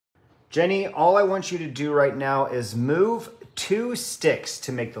Jenny, all I want you to do right now is move 2 sticks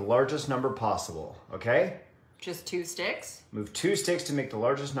to make the largest number possible, okay? Just 2 sticks? Move 2 sticks to make the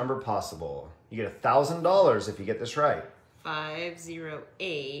largest number possible. You get $1,000 if you get this right.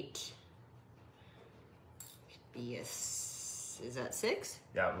 508 be a, is that 6?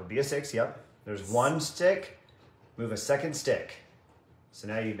 Yeah, it would be a 6, yep. There's 1 stick, move a 2nd stick. So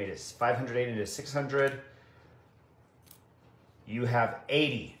now you've made it 508 into 600. You have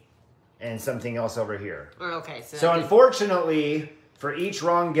 80 and something else over here. Okay. So unfortunately, for each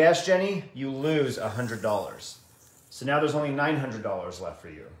wrong guess, Jenny, you lose $100. So now there's only $900 left for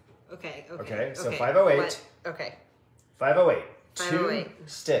you. Okay. Okay, so 508. What? Okay. 508. 508. 2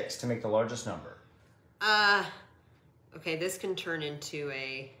 sticks to make the largest number. Okay, this can turn into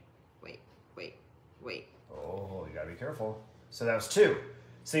a, wait. Oh, you gotta be careful. So that was 2.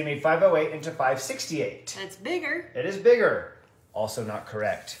 So you made 508 into 568. That's bigger. It is bigger. Also not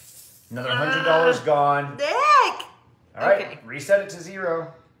correct. Another $100 gone. Dick! All right, Okay. reset it to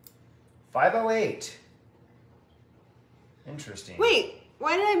 0. 508. Interesting. Wait,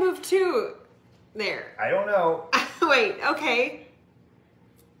 why did I move 2 there? I don't know. Wait, okay.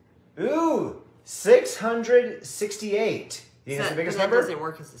 Ooh, 668. You think that's the biggest number? That doesn't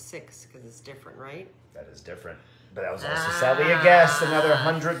work as a 6 because it's different, right? That is different. But that was also sadly a guess. Another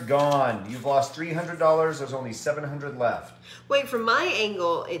 100 gone. You've lost $300. There's only 700 left. Wait, from my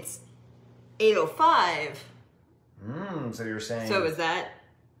angle, it's 805. So you're saying... So is that...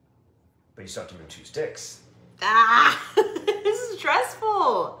 But you still have to move 2 sticks. This is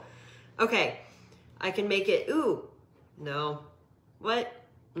stressful. Okay, I can make it, ooh, no. What?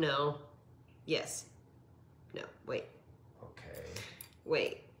 No. Yes. No, wait. Okay.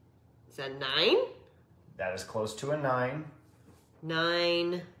 Wait, is that 9? That is close to a 9.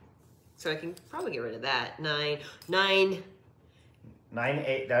 9. So I can probably get rid of that. 9. 9.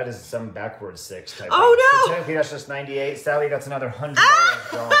 98, that is some backwards 6 type. Oh, thing. no! So technically that's just 98. Sadly, that's another $100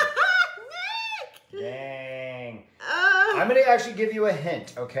 gone. Nick! Dang. I'm going to actually give you a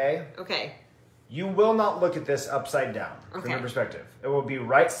hint, okay? Okay. You will not look at this upside down from your perspective. It will be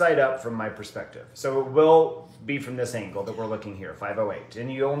right side up from my perspective. So it will be from this angle that we're looking here, 508.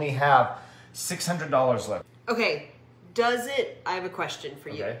 And you only have $600 left. Okay, does it, I have a question for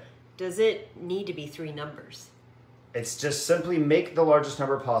you. Okay. Does it need to be 3 numbers? It's just simply make the largest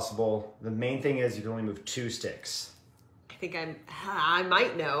number possible. The main thing is you can only move 2 sticks. I think I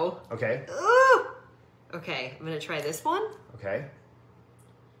might know. Okay. Ugh. Okay, I'm gonna try this one. Okay.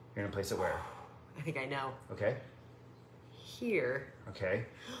 You're gonna place it where? I think I know. Okay. Here. Okay.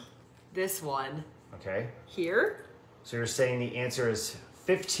 This one. Okay. Here. So you're saying the answer is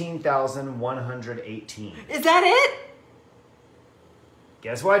 15,118. Is that it?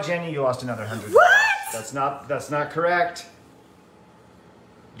 Guess what, Jenny? You lost another $100. What? That's not correct.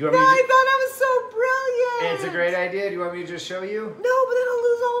 Do you No, want me to I thought I was so brilliant. It's a great idea. Do you want me to just show you? No, but then I'll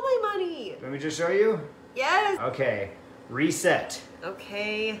lose all my money. Do you want me to just show you? Yes. Okay. Reset.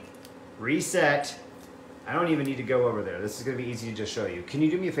 Okay. Reset. I don't even need to go over there. This is going to be easy to just show you. Can you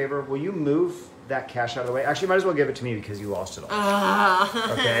do me a favor? Will you move that cash out of the way? Actually, might as well give it to me because you lost it all.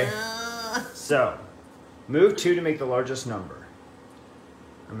 Okay. So, move 2 to make the largest number.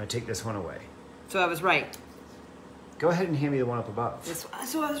 I'm going to take this one away. So I was right. Go ahead and hand me the one up above. So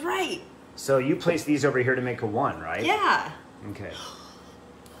I was right. So you place these over here to make a 1, right? Yeah. Okay.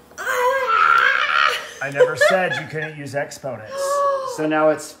 I never said you couldn't use exponents. So now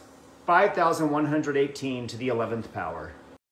it's 5,118 to the 11th power.